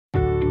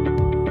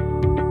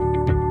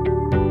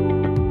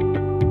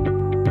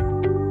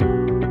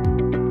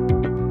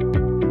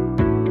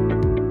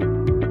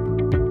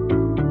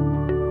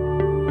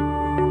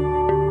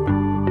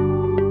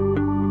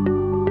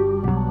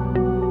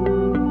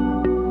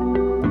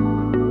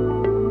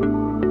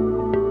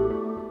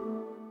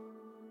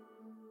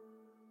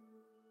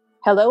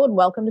Hello and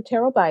welcome to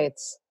Tarot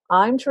Bites.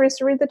 I'm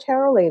Teresa Reed, the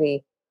Tarot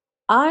Lady.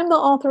 I'm the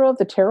author of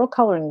the Tarot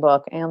Coloring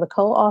Book and the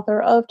co-author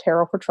of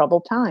Tarot for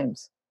Troubled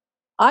Times.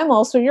 I'm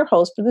also your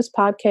host for this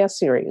podcast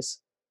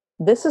series.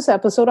 This is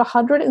episode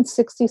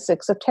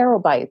 166 of Tarot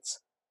Bites,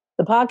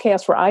 the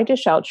podcast where I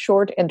dish out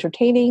short,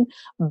 entertaining,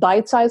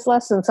 bite-sized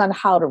lessons on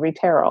how to read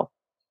tarot.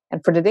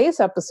 And for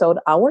today's episode,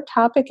 our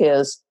topic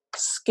is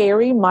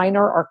scary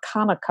minor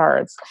arcana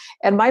cards.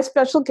 And my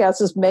special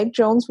guest is Meg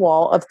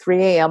Jones-Wall of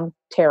 3am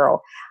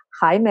Tarot.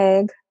 Hi,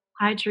 Meg.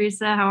 Hi,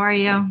 Teresa. How are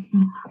you?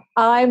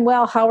 I'm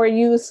well. How are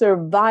you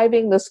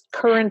surviving this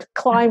current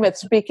climate?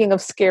 Speaking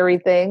of scary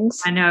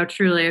things. I know,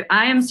 truly.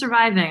 I am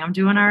surviving. I'm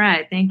doing all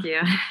right. Thank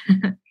you.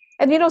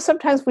 And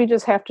sometimes we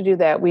just have to do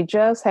that. We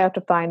just have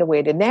to find a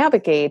way to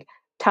navigate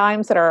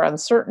times that are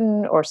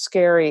uncertain or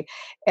scary.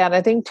 And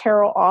I think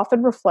tarot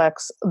often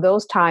reflects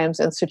those times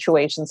and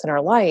situations in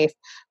our life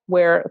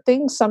where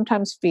things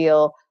sometimes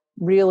feel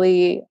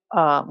really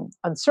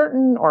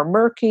uncertain or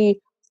murky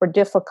or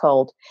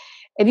difficult.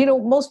 And,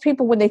 most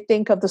people, when they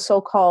think of the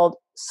so-called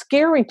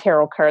scary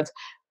tarot cards,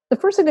 the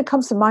first thing that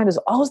comes to mind is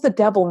always the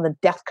devil and the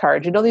death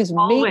card. These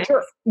Always.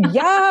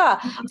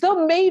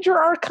 the major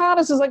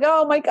arcanas is like,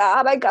 oh my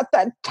God, I got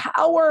that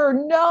tower.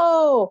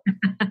 No.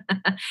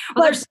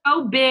 They're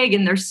so big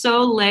and they're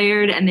so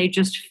layered and they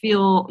just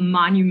feel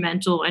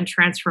monumental and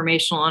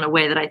transformational in a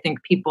way that I think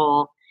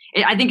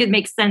it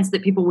makes sense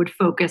that people would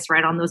focus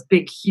right on those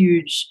big,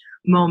 huge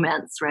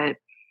moments, right?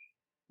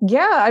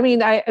 Yeah,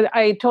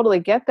 I totally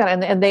get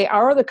that. And they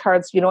are the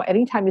cards,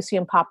 anytime you see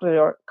in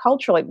popular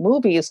culture, like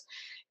movies,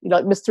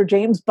 like Mr.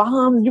 James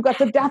Bond, you got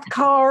the death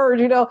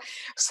card,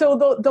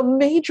 So the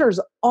majors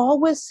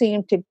always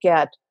seem to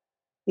get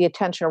the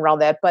attention around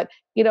that. But,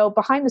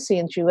 behind the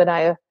scenes, you and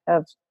I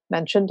have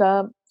mentioned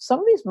some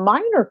of these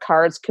minor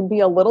cards can be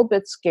a little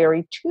bit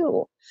scary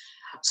too.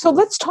 So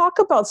let's talk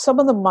about some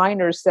of the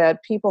minors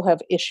that people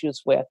have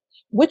issues with.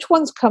 Which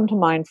ones come to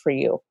mind for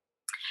you?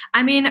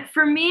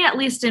 For me, at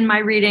least in my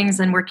readings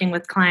and working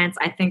with clients,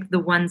 I think the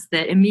ones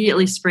that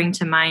immediately spring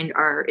to mind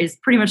is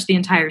pretty much the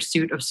entire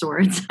suit of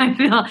swords. I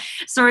feel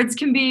swords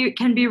can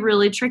be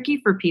really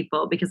tricky for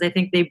people because I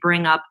think they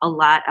bring up a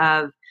lot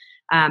of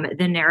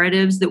the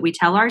narratives that we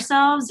tell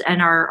ourselves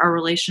and our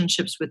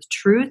relationships with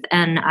truth.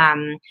 And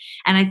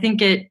I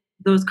think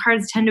those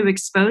cards tend to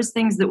expose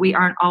things that we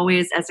aren't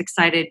always as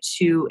excited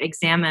to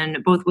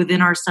examine, both within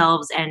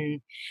ourselves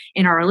and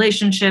in our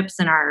relationships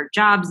and our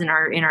jobs and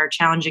in our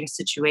challenging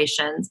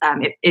situations.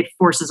 It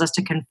forces us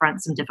to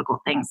confront some difficult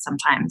things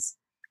sometimes.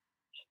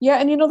 Yeah,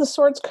 and the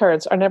swords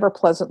cards are never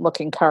pleasant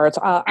looking cards.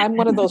 I'm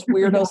one of those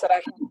weirdos that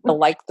I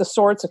like the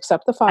swords,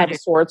 except the five of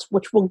swords,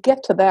 which we'll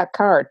get to that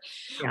card.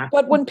 Yeah.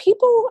 But when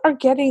people are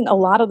getting a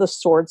lot of the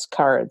swords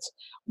cards,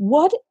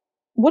 what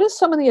is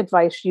some of the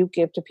advice you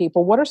give to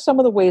people? What are some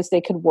of the ways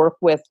they can work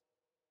with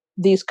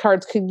these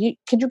cards? Could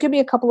you give me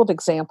a couple of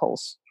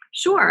examples?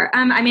 Sure.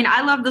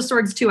 I love the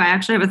swords too. I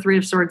actually have a 3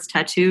 of swords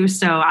tattoo.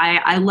 So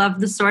I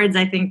love the swords.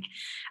 I think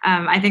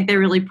they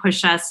really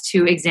push us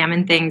to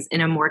examine things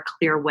in a more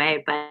clear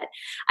way. But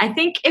I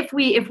think if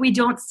we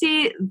don't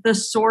see the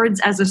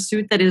swords as a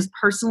suit that is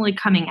personally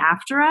coming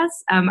after us,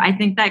 I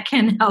think that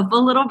can help a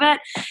little bit.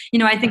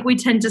 I think we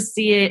tend to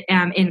see it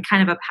in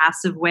kind of a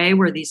passive way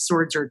where these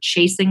swords are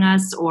chasing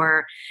us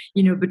or,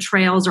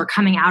 betrayals are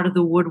coming out of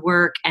the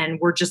woodwork and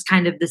we're just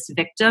kind of this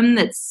victim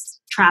that's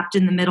trapped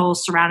in the middle,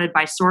 surrounded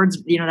by swords,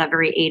 that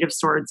very 8 of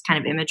swords kind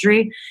of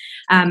imagery.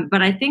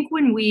 But I think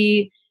when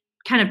we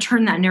kind of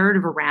turn that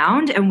narrative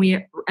around and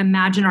we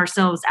imagine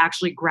ourselves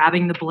actually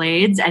grabbing the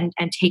blades and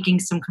taking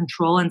some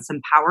control and some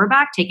power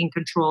back, taking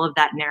control of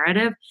that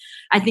narrative,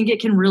 I think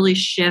it can really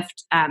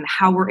shift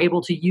how we're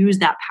able to use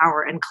that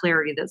power and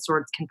clarity that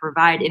swords can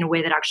provide in a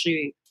way that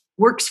actually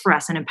works for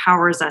us and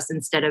empowers us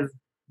instead of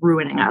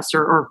ruining us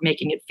or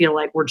making it feel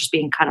like we're just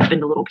being cut up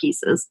into little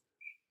pieces.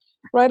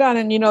 Right on.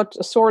 And,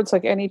 swords,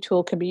 like any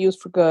tool, can be used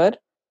for good.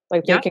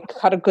 Like they can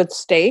cut a good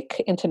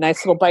steak into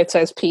nice little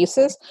bite-sized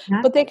pieces,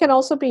 but they can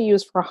also be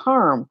used for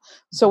harm.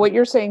 So what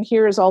you're saying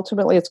here is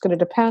ultimately it's going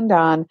to depend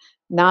on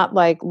not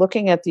like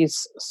looking at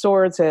these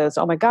swords as,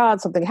 oh my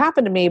God, something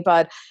happened to me,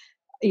 but,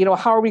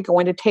 how are we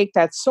going to take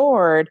that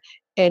sword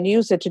and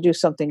use it to do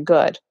something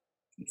good?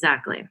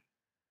 Exactly.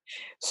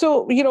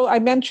 So, I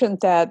mentioned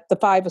that the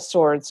 5 of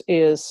swords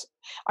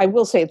I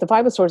will say the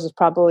 5 of swords is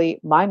probably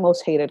my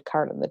most hated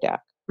card in the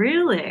deck.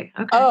 Really?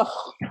 Okay.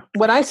 Oh,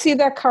 when I see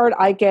that card,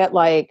 I get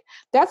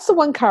that's the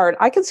one card.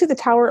 I can see the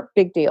tower,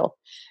 big deal.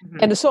 Mm-hmm.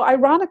 And so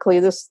ironically,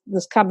 this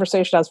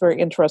conversation, I was very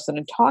interested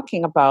in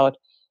talking about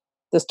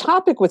this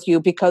topic with you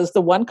because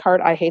the one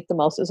card I hate the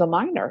most is a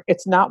minor.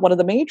 It's not one of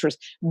the majors.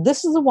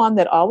 This is the one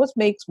that always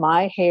makes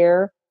my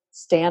hair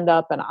stand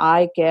up and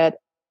I get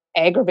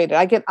aggravated.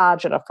 I get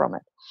agita from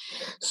it.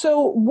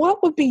 So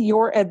what would be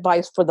your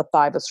advice for the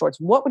 5 of swords?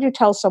 What would you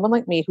tell someone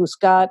like me who's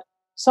got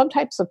some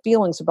types of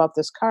feelings about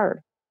this card?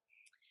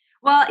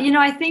 Well,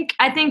 I think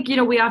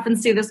we often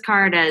see this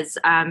card as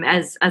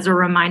a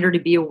reminder to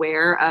be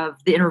aware of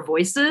the inner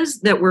voices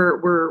that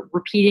we're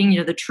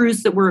repeating, the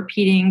truths that we're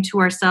repeating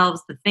to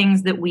ourselves, the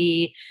things that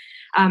we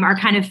are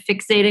kind of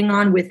fixating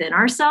on within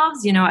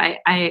ourselves.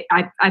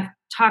 I've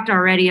talked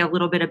already a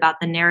little bit about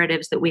the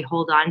narratives that we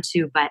hold on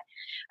to, but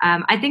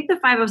I think the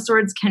Five of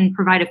Swords can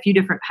provide a few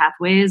different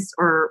pathways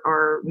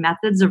or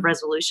methods of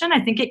resolution. I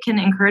think it can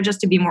encourage us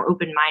to be more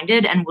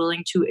open-minded and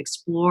willing to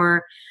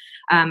explore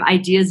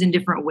ideas in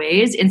different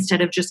ways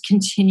instead of just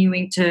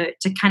continuing to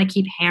kind of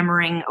keep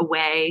hammering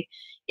away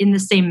in the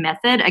same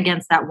method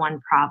against that one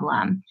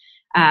problem.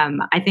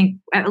 I think,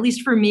 at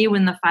least for me,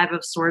 when the Five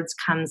of Swords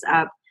comes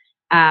up,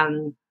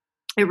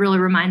 it really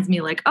reminds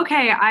me like,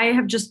 okay, I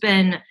have just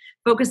been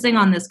focusing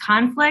on this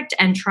conflict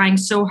and trying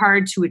so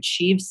hard to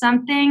achieve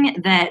something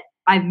that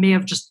I may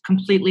have just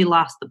completely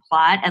lost the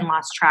plot and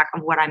lost track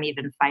of what I'm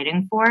even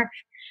fighting for.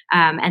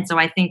 And so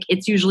I think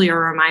it's usually a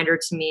reminder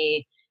to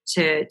me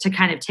to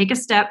kind of take a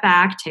step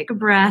back, take a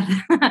breath,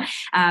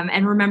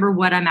 and remember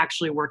what I'm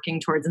actually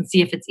working towards and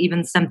see if it's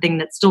even something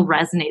that still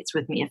resonates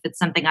with me, if it's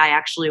something I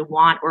actually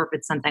want, or if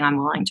it's something I'm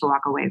willing to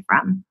walk away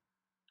from.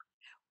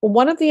 Well,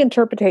 one of the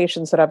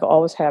interpretations that I've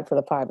always had for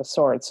the Five of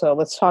Swords, so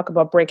let's talk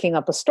about breaking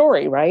up a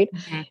story, right,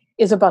 Mhm.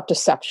 is about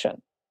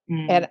deception.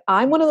 Mm. And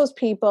I'm one of those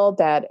people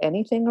that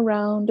anything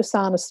around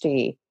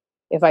dishonesty,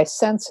 if I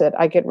sense it,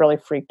 I get really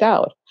freaked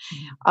out.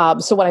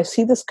 Mhm. So when I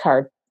see this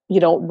card,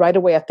 right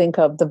away I think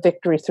of the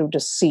victory through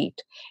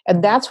deceit. And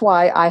Mhm. that's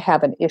why I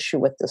have an issue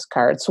with this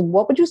card. So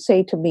what would you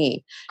say to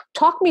me?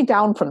 Talk me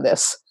down from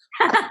this.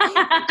 Oh Talk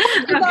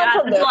me down God, from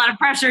that's a this. lot of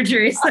pressure,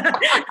 Teresa.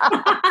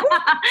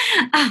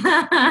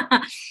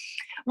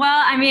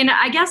 Well, I mean,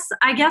 I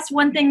guess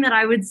one thing that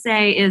I would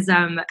say is,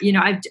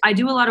 I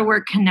do a lot of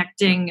work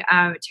connecting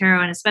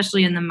tarot and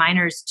especially in the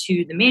minors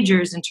to the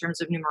majors in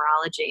terms of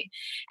numerology.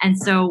 And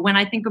so when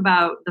I think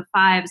about the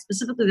five,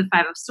 specifically the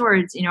Five of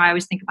Swords, I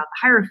always think about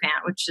the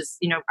Hierophant, which is,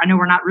 I know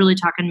we're not really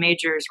talking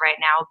majors right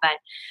now,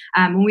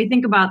 but when we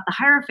think about the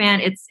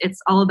Hierophant,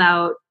 it's all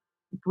about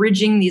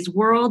bridging these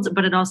worlds,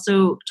 but it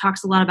also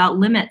talks a lot about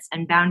limits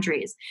and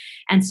boundaries.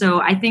 And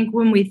so I think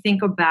when we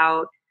think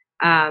about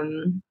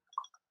um,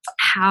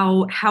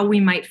 how we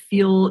might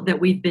feel that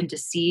we've been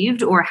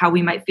deceived or how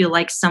we might feel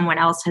like someone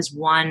else has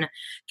won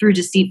through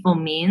deceitful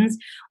means,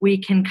 we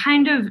can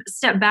kind of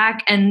step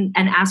back and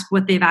ask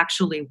what they've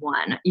actually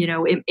won.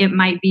 It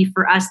might be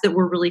for us that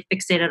we're really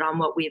fixated on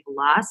what we've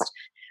lost.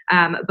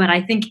 But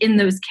I think in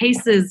those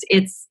cases,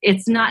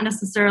 it's not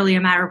necessarily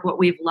a matter of what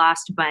we've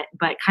lost, but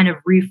kind of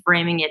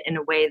reframing it in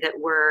a way that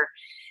we're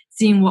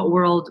seeing what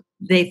world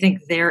they think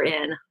they're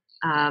in.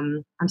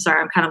 I'm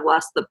sorry, I'm kind of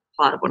lost the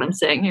plot of what I'm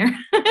saying here.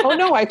 Oh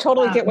no, I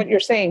totally get um, what you're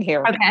saying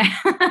here. Okay.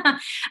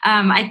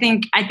 I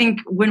think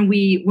when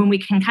we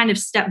can kind of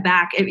step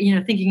back,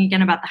 thinking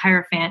again about the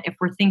Hierophant, if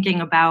we're thinking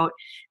about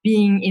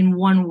being in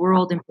one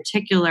world in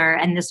particular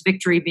and this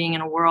victory being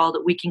in a world,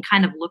 we can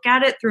kind of look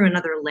at it through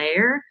another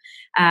layer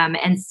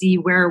and see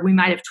where we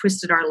might have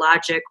twisted our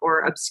logic or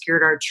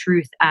obscured our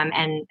truth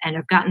and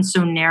have gotten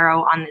so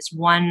narrow on this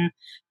one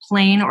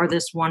plane or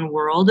this one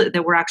world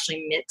that we're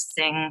actually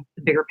mixing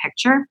the bigger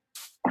picture.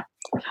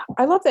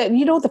 I love that.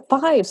 The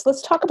fives,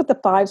 let's talk about the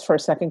fives for a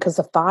second, because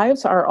the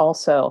fives are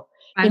also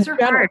in Fives are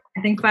general. hard.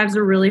 I think fives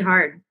are really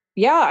hard.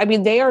 Yeah, I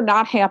mean, they are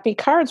not happy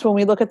cards when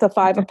we look at the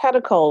Five of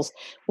Pentacles,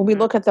 when we Mhm.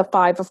 look at the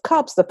Five of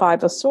Cups, the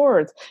Five of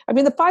Swords. I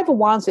mean, the Five of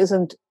Wands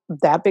isn't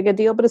that big a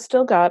deal, but it's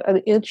still got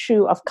an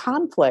issue of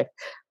conflict.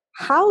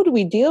 How do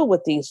we deal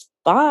with these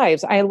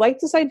fives? I like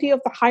this idea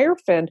of the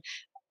Hierophant.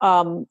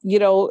 Um, you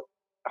know,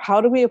 how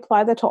do we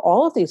apply that to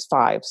all of these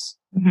fives?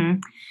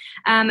 Mhm.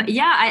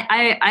 Yeah,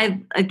 I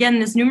again,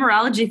 this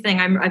numerology thing,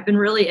 I've been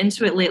really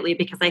into it lately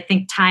because I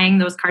think tying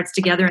those cards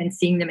together and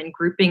seeing them in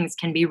groupings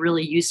can be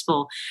really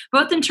useful,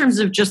 both in terms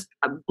of just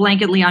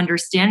blanketly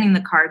understanding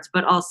the cards,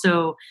 but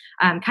also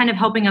kind of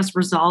helping us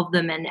resolve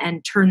them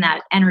and turn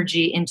that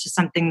energy into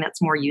something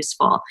that's more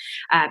useful.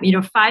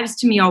 Fives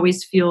to me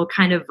always feel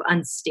kind of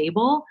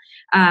unstable,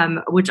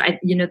 which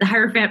the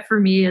Hierophant for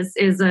me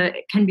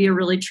can be a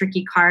really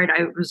tricky card.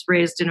 I was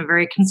raised in a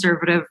very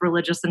conservative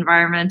religious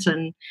environment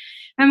and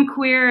I'm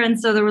queer, and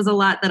so there was a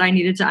lot that I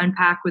needed to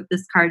unpack with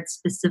this card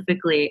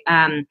specifically.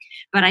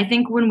 But I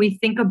think when we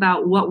think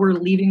about what we're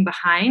leaving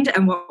behind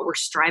and what we're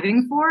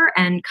striving for,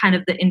 and kind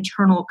of the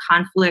internal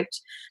conflict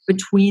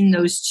between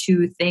those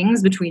two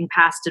things, between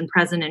past and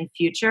present and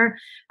future,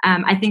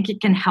 I think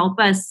it can help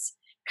us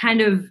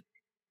kind of,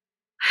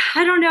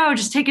 I don't know,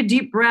 just take a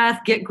deep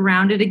breath, get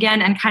grounded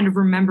again, and kind of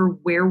remember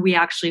where we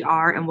actually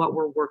are and what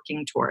we're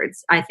working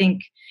towards. I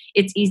think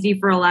it's easy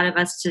for a lot of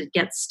us to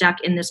get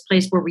stuck in this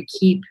place where we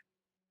keep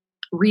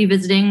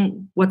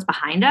revisiting what's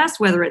behind us,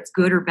 whether it's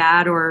good or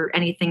bad or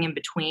anything in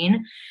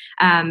between.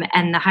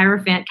 And the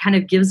Hierophant kind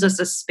of gives us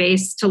a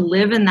space to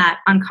live in that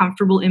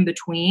uncomfortable in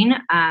between,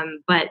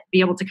 but be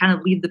able to kind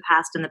of leave the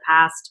past in the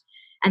past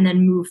and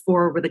then move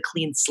forward with a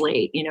clean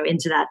slate,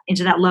 into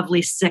that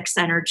lovely six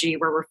energy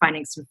where we're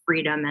finding some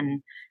freedom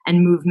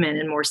and movement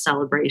and more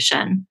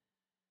celebration.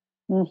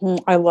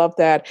 I love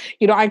that.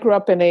 I grew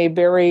up in a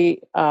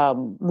very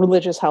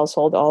religious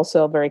household,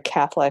 also very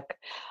Catholic.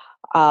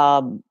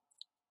 Um,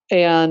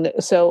 And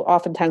so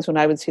oftentimes when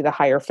I would see the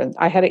Hierophant,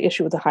 I had an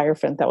issue with the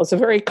Hierophant. That was a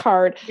very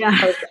Yeah.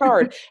 hard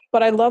card.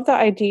 But I love the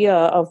idea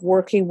of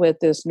working with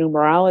this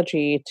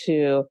numerology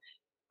to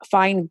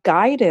find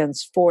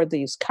guidance for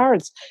these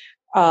cards.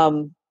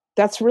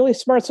 That's really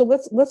smart. So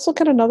let's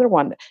look at another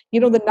one.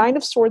 The Nine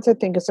of Swords, I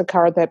think, is a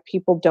card that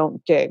people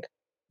don't dig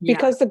Yeah.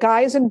 because the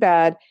guy's in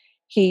bed,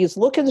 he's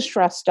looking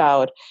stressed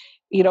out.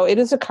 It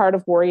is a card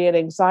of worry and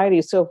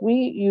anxiety. So if we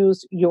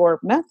use your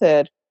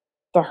method,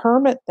 the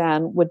Hermit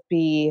then would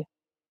be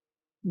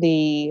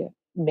the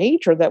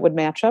major that would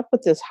match up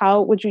with this.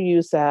 How would you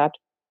use that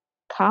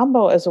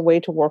combo as a way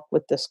to work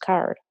with this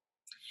card?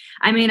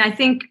 I mean, I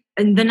think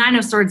the Nine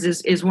of Swords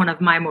is one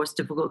of my most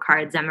difficult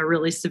cards. I'm a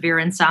really severe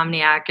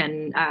insomniac,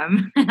 and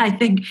and I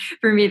think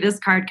for me, this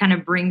card kind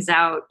of brings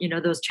out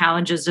those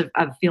challenges of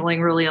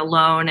feeling really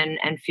alone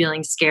and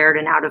feeling scared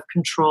and out of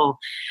control.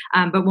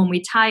 But when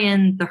we tie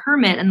in the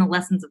Hermit and the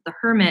lessons of the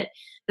Hermit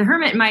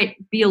might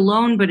be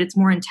alone, but it's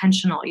more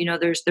intentional.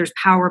 There's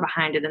power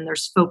behind it, and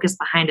there's focus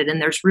behind it,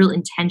 and there's real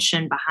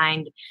intention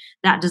behind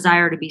that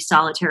desire to be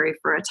solitary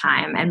for a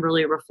time and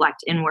really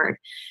reflect inward.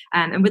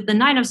 And with the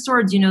Nine of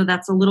Swords,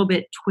 that's a little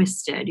bit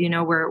twisted.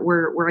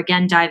 We're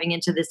again diving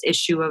into this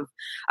issue of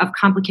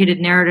complicated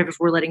narratives.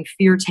 We're letting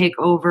fear take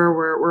over.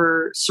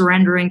 We're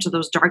surrendering to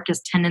those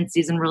darkest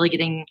tendencies and really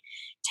getting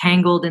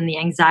tangled in the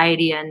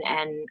anxiety and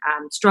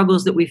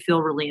struggles that we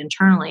feel really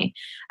internally.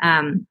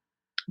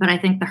 But I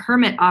think the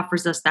Hermit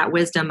offers us that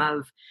wisdom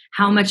of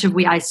how much have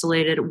we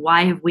isolated?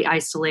 Why have we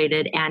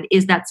isolated? And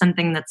is that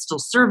something that's still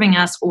serving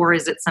us, or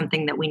is it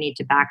something that we need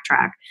to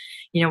backtrack?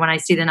 When I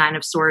see the Nine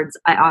of Swords,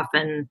 I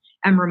often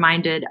am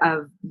reminded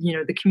of,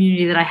 the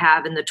community that I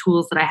have and the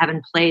tools that I have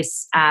in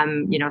place,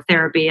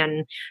 therapy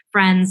and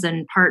friends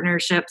and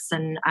partnerships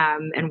and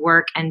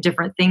work and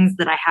different things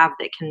that I have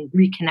that can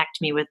reconnect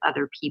me with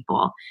other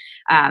people.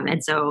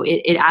 And so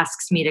it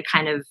asks me to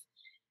kind of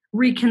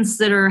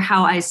reconsider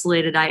how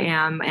isolated I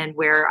am and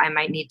where I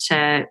might need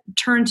to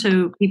turn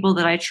to people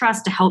that I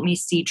trust to help me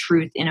see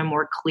truth in a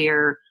more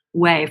clear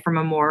way from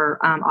a more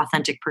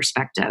authentic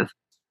perspective.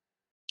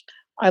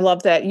 I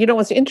love that.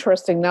 What's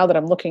interesting now that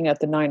I'm looking at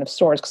the Nine of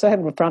Swords, because I have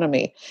it in front of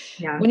me.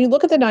 Yeah. When you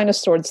look at the Nine of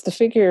Swords, the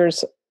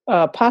figure's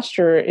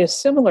posture is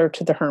similar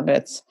to the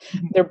Hermit's.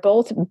 Mhm. They're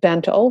both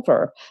bent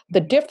over.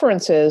 The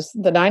difference is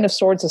the Nine of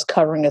Swords is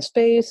covering his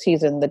face,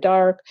 he's in the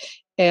dark.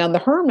 And the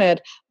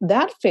Hermit,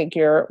 that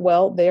figure,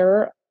 well,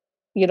 they're,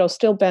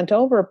 still bent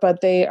over,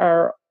 but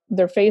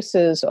their face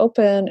is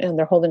open and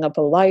they're holding up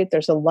a light.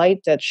 There's a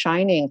light that's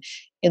shining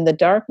in the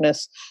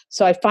darkness.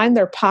 So I find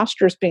their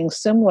postures being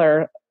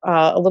similar,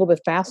 a little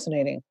bit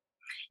fascinating.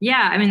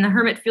 Yeah, I mean, the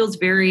Hermit feels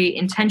very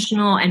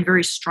intentional and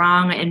very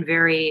strong and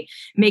very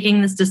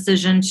making this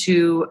decision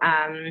to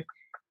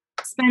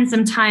spend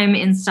some time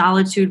in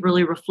solitude,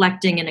 really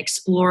reflecting and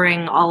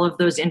exploring all of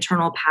those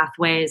internal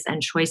pathways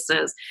and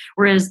choices.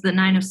 Whereas the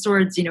Nine of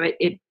Swords,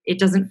 it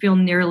doesn't feel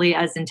nearly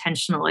as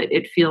intentional.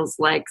 It feels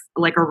like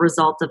a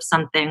result of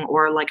something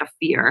or like a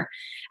fear.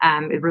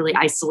 It really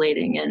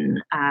isolating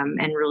and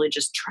really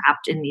just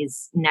trapped in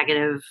these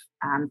negative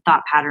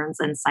thought patterns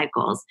and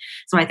cycles.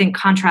 So I think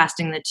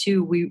contrasting the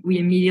two, we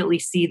immediately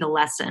see the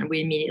lesson.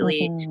 We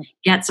immediately Mhm.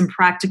 get some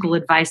practical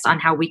advice on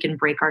how we can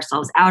break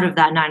ourselves out of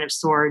that Nine of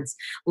Swords,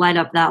 light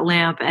up that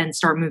lamp, and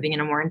start moving in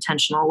a more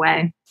intentional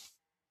way.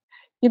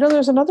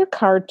 There's another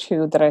card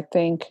too that I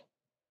think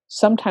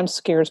sometimes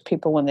scares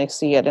people when they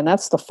see it, and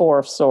that's the Four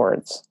of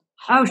Swords.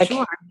 Oh, I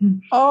sure.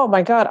 Oh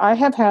my god, I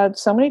have had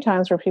so many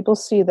times where people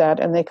see that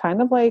and they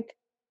kind of like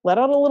let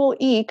out a little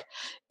eek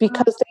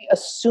because they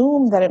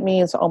assume that it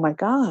means, "Oh my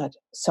god,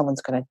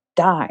 someone's gonna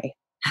die."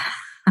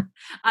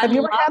 I Have you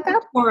ever love had the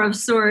that? Four of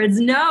Swords.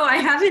 No, I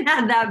haven't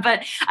had that,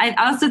 but I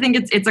also think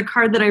it's a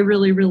card that I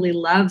really, really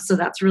love. So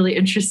that's really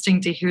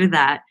interesting to hear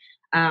that.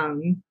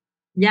 Um,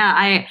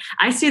 yeah,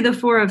 I see the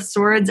Four of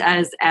Swords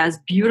as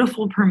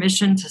beautiful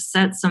permission to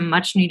set some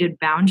much needed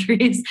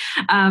boundaries,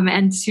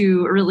 and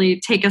to really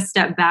take a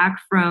step back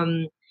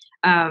from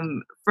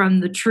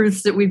the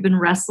truths that we've been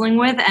wrestling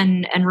with,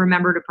 and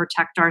remember to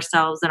protect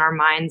ourselves and our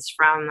minds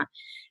from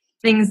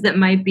things that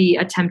might be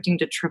attempting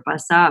to trip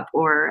us up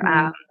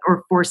Mm.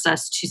 or force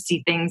us to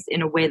see things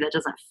in a way that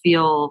doesn't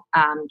feel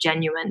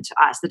genuine to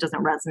us, that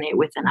doesn't resonate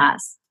within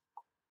us.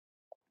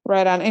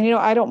 Right on. And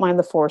I don't mind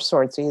the Four of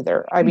Swords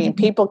either. I mean,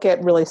 people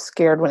get really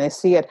scared when they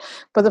see it,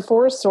 but the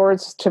Four of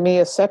Swords to me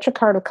is such a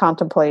card of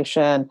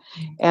contemplation.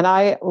 And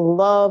I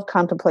love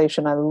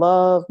contemplation. I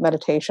love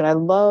meditation. I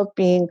love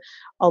being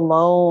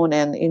alone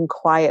and in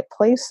quiet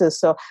places.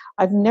 So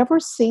I've never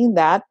seen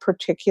that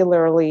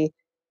particularly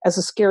as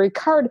a scary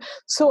card.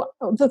 So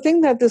the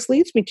thing that this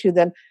leads me to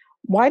then,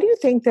 why do you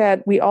think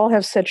that we all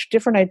have such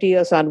different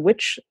ideas on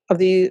which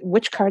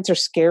cards are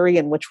scary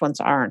and which ones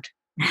aren't?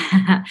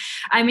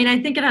 I mean,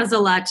 I think it has a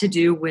lot to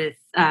do with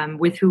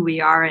who we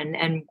are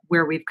and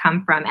where we've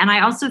come from. And I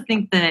also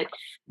think that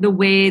the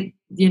way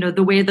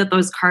that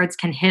those cards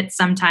can hit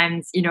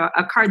sometimes,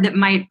 a card that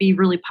might be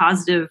really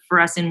positive for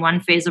us in one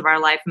phase of our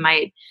life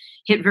might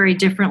hit very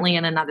differently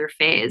in another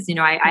phase.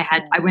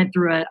 I went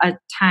through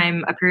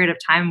a period of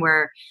time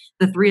where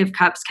the Three of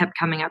Cups kept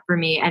coming up for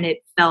me, and it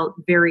felt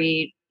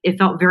very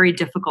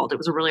difficult. It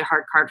was a really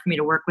hard card for me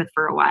to work with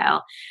for a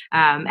while.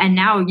 And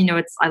now,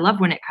 I love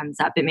when it comes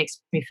up. It makes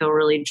me feel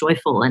really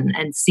joyful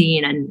and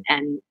seen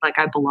and like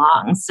I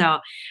belong. So,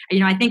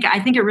 I think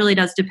it really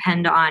does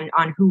depend on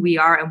who we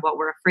are and what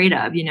we're afraid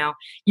of.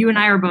 You and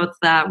I are both,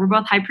 we're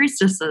both high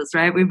priestesses,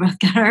 right? We both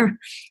got our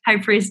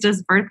high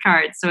priestess birth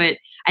cards. So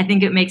I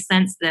think it makes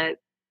sense that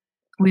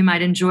we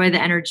might enjoy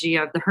the energy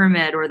of the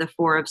Hermit or the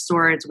Four of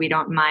Swords. We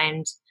don't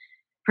mind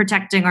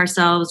protecting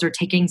ourselves or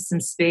taking some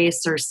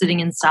space or sitting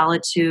in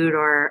solitude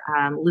or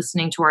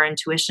listening to our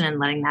intuition and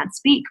letting that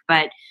speak.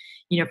 But,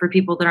 for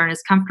people that aren't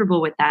as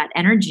comfortable with that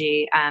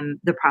energy,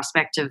 the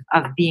prospect of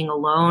being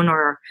alone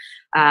or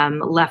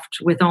left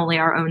with only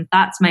our own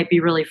thoughts might be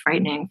really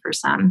frightening for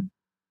some.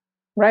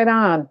 Right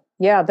on.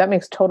 Yeah, that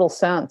makes total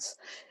sense.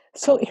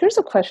 So here's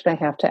a question I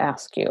have to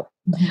ask you.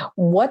 Mhm.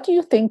 What do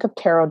you think of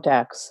tarot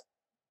decks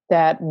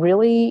that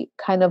really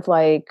kind of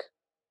like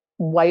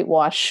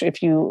whitewash,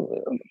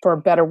 for a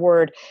better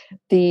word,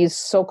 these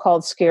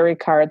so-called scary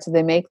cards?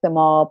 They make them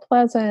all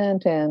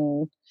pleasant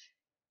and,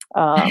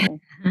 I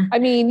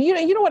mean,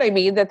 you know what I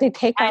mean, that they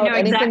take I out know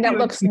anything exactly that what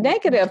looks you mean.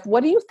 negative.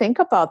 What do you think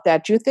about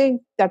that? Do you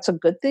think that's a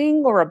good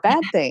thing or a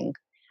bad thing?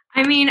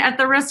 I mean, at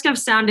the risk of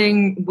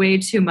sounding way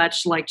too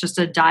much like just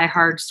a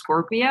diehard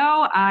Scorpio,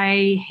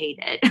 I hate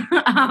it.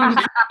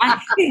 I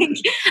think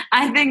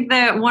I think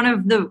that one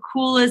of the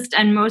coolest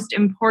and most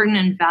important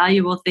and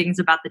valuable things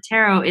about the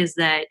tarot is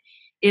that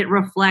it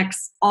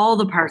reflects all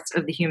the parts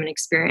of the human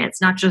experience,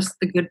 not just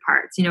the good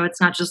parts.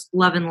 It's not just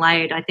love and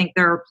light. I think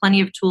there are plenty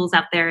of tools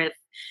out there if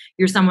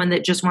you're someone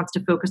that just wants to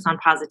focus on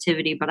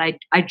positivity, but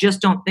I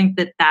just don't think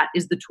that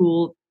is the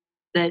tool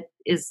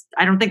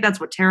I don't think that's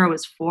what tarot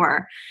is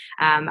for.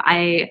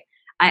 I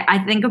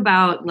think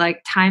about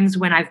like times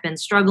when I've been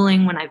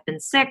struggling, when I've been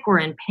sick or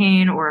in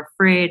pain or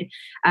afraid,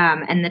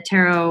 and the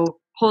tarot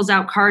pulls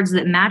out cards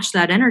that match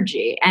that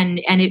energy, and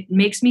it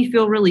makes me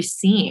feel really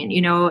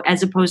seen,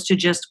 as opposed to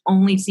just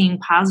only seeing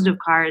positive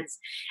cards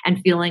and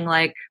feeling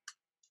like,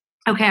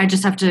 okay, I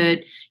just have to,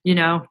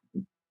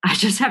 I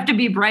just have to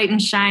be bright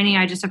and shiny.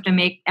 I just have to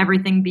make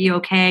everything be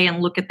okay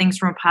and look at things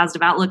from a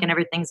positive outlook and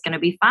everything's going to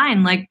be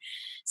fine. Like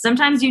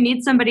sometimes you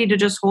need somebody to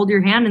just hold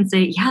your hand and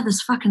say, yeah,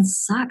 this fucking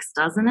sucks,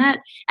 doesn't it?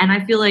 And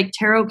I feel like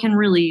tarot can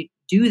really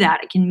do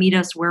that. It can meet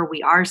us where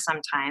we are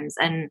sometimes.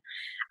 And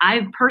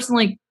I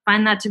personally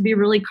find that to be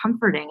really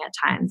comforting at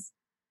times.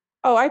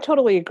 Oh, I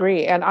totally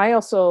agree. And I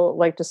also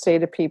like to say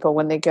to people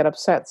when they get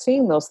upset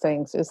seeing those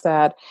things is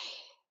that,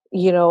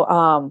 you know,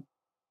 um,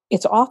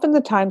 it's often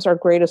the times our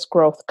greatest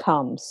growth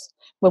comes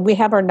when we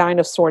have our Nine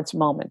of Swords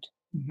moment.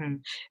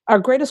 Mhm. Our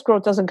greatest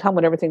growth doesn't come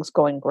when everything's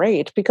going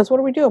great because what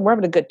are we doing? We're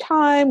having a good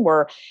time,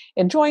 we're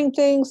enjoying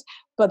things.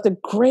 But the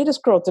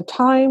greatest growth, the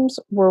times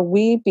where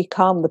we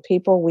become the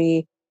people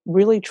we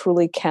really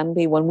truly can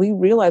be, when we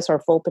realize our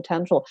full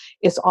potential,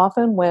 is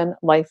often when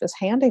life is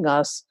handing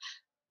us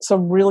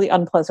some really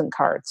unpleasant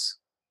cards.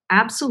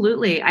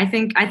 Absolutely. I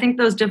think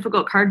those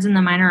difficult cards in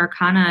the minor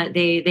arcana,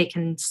 they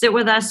can sit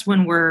with us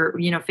when we're,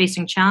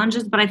 facing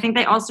challenges, but I think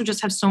they also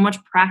just have so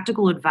much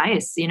practical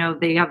advice.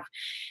 They have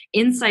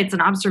insights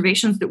and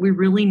observations that we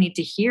really need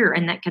to hear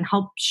and that can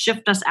help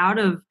shift us out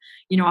of,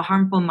 a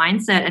harmful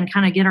mindset and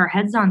kind of get our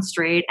heads on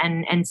straight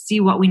and see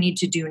what we need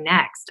to do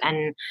next.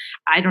 And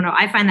I don't know,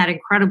 I find that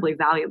incredibly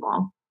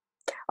valuable.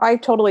 I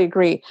totally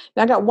agree.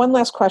 Now, I got one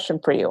last question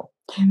for you.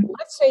 Mhm.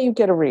 Let's say you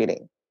get a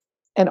reading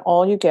and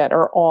all you get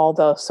are all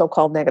the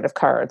so-called negative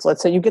cards.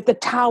 Let's say you get the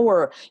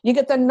Tower, you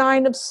get the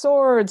Nine of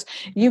Swords,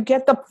 you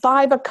get the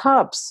Five of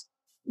Cups.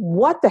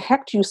 What the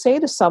heck do you say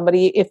to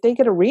somebody if they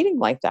get a reading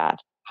like that?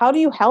 How do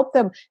you help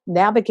them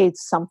navigate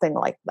something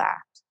like that?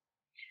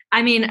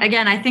 I mean,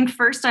 again, I think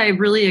first I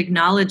really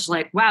acknowledge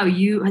like, wow,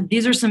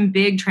 these are some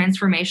big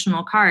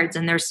transformational cards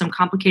and there's some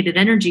complicated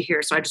energy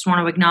here. So I just want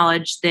to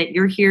acknowledge that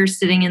you're here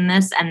sitting in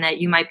this and that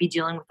you might be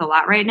dealing with a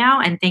lot right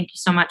now. And thank you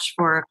so much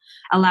for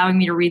allowing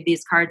me to read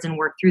these cards and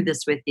work through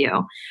this with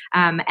you.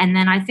 And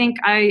then I think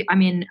I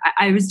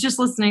was just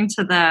listening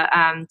to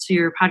to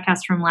your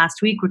podcast from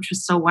last week, which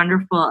was so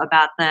wonderful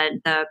about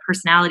the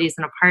personalities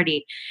in a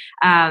party.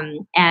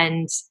 And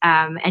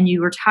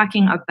you were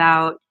talking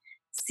about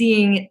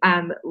seeing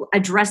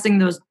addressing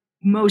those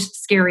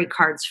most scary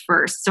cards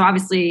first. So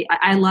obviously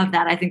I love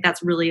that. I think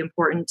that's really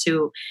important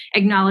to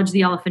acknowledge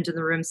the elephant in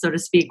the room, so to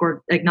speak,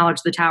 or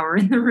acknowledge the tower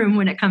in the room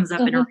when it comes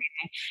up in a Mhm.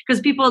 reading.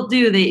 Because people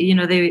do,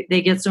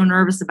 they get so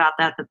nervous about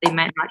that they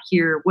might not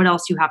hear what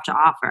else you have to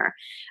offer.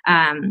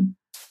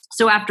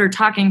 So after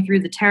talking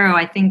through the tarot,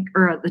 I think,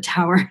 or the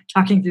tower,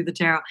 talking through the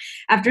tarot,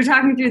 after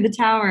talking through the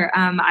tower,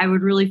 I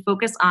would really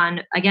focus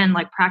on, again,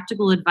 like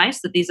practical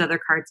advice that these other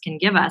cards can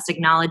give us,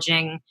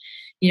 acknowledging,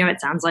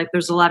 it sounds like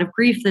there's a lot of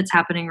grief that's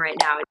happening right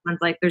now. It sounds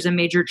like there's a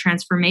major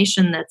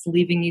transformation that's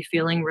leaving you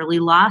feeling really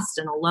lost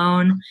and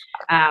alone,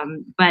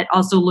 but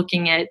also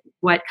looking at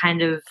what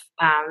kind of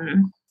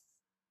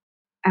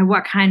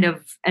what kind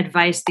of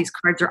advice these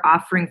cards are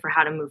offering for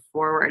how to move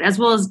forward, as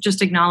well as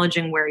just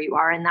acknowledging where you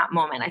are in that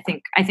moment. I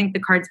think the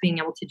cards being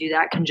able to do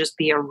that can just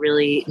be a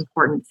really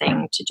important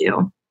thing to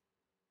do.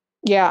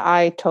 Yeah,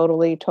 I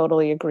totally,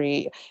 totally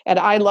agree. And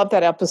I love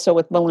that episode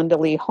with Melinda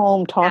Lee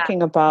Holm Yeah,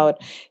 talking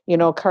about,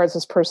 cards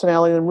as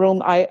personality in the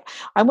room.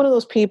 I'm one of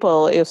those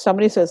people, if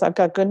somebody says, I've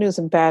got good news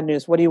and bad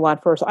news, what do you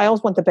want first? I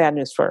always want the bad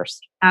news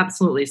first.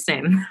 absolutely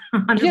same.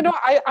 100%.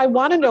 I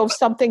want to know if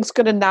something's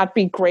going to not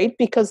be great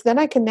because then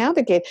I can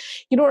navigate.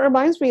 It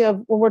reminds me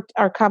of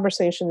our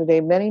conversation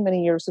today, many,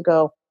 many years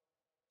ago,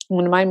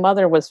 when my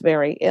mother was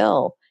very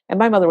ill. And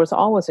my mother was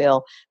always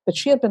ill, but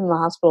she had been in the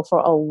hospital for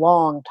a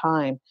long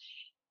time.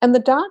 And the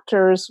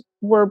doctors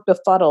were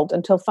befuddled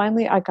until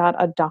finally I got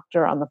a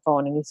doctor on the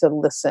phone and he said,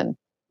 listen,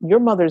 your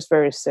mother's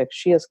very sick.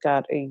 She has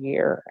got a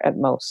year at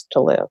most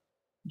to live.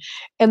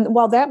 And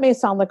while that may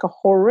sound like a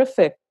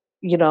horrific,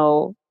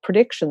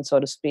 prediction, so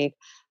to speak,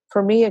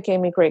 for me, it gave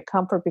me great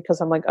comfort because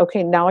I'm like,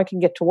 okay, now I can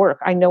get to work.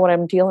 I know what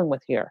I'm dealing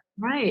with here.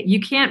 Right. You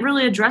can't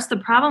really address the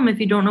problem if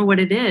you don't know what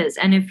it is.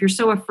 And if you're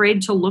so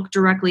afraid to look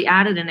directly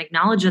at it and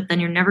acknowledge it, then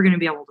you're never going to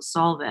be able to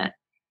solve it.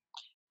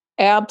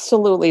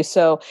 Absolutely.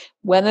 So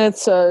when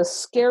it's a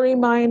scary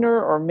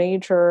minor or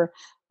major,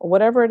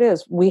 whatever it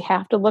is, we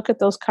have to look at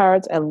those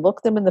cards and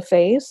look them in the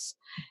face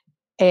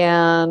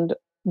and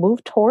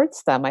move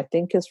towards them, I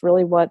think is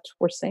really what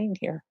we're saying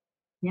here.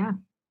 Yeah,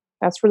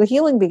 That's where the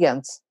healing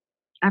begins.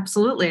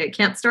 absolutely. It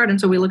can't start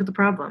until we look at the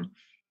problem.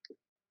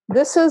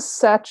 This is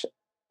such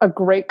a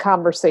great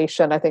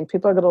conversation. I think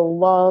people are going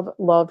to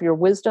love your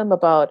wisdom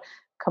about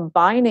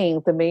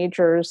combining the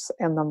majors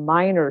and the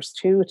minors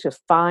too, to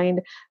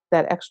find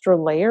that extra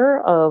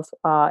layer of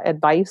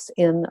advice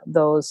in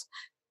those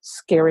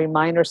scary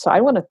minors. So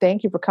I want to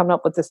thank you for coming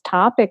up with this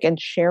topic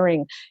and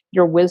sharing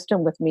your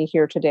wisdom with me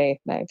here today,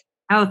 Meg.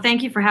 Oh,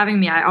 thank you for having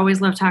me. I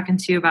always love talking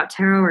to you about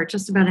tarot or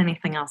just about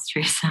anything else,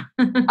 Teresa.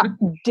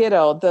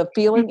 Ditto. The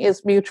feeling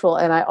is mutual,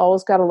 and I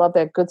always got to love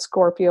that good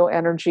Scorpio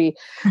energy.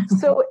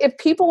 So, if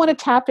people want to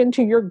tap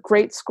into your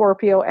great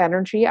Scorpio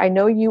energy, I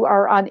know you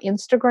are on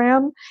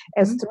Instagram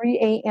as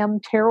 3 a.m.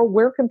 Tarot.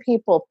 Where can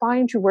people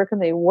find you? Where can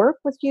they work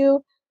with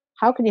you?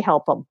 How can you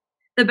help them?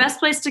 The best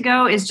place to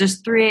go is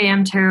just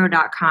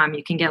 3amtarot.com.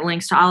 You can get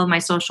links to all of my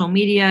social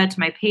media, to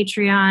my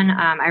Patreon.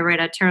 I write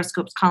a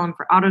Taroscopes column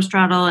for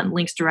Autostraddle and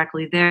links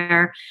directly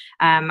there.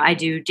 I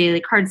do daily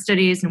card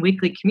studies and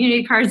weekly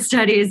community card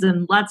studies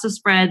and lots of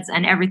spreads,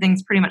 and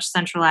everything's pretty much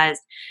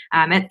centralized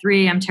at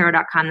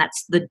 3amtarot.com.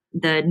 That's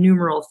the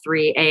numeral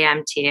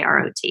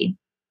 3amtarot.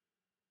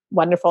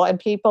 Wonderful. And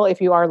people,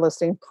 if you are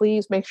listening,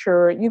 please make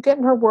sure you get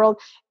in her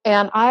world.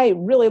 And I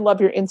really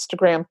love your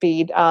Instagram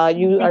feed.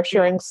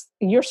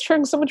 You're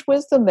sharing so much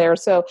wisdom there.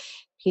 So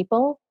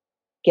people,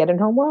 get in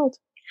her world.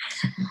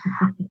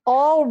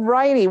 All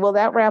righty. Well,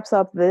 that wraps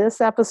up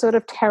this episode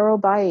of Tarot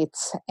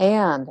Bites.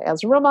 And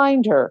as a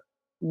reminder,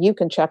 you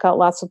can check out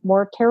lots of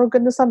more tarot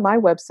goodness on my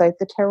website,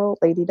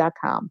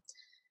 thetarotlady.com.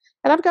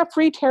 And I've got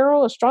free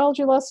tarot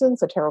astrology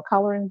lessons, a tarot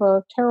coloring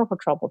book, tarot for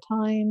troubled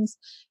times,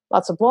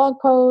 lots of blog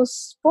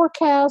posts,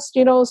 forecasts,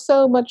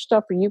 so much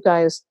stuff for you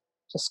guys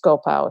to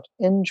scope out.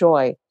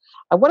 Enjoy.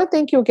 I want to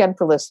thank you again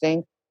for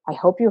listening. I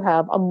hope you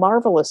have a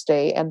marvelous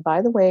day. And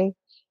by the way,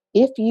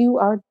 if you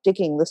are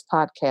digging this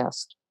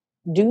podcast,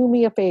 do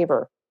me a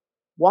favor.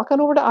 Walk on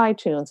over to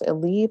iTunes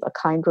and leave a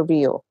kind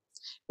review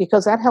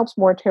because that helps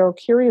more tarot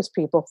curious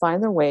people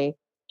find their way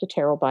to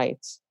Tarot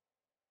Bites.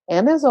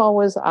 And as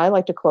always, I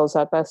like to close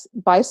out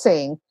by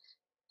saying,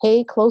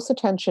 pay close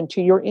attention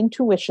to your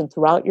intuition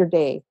throughout your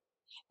day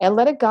and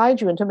let it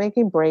guide you into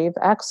making brave,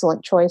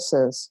 excellent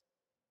choices.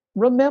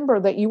 Remember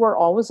that you are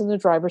always in the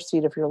driver's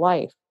seat of your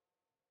life.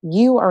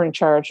 You are in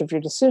charge of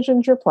your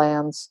decisions, your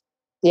plans,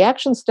 the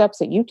action steps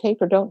that you take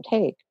or don't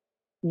take.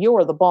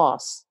 You're the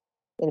boss.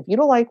 And if you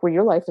don't like where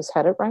your life is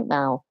headed right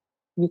now,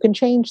 you can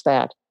change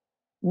that.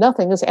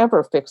 Nothing is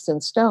ever fixed in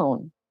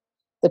stone.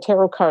 The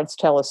tarot cards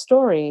tell a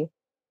story,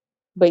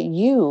 but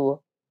you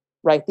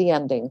write the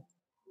ending.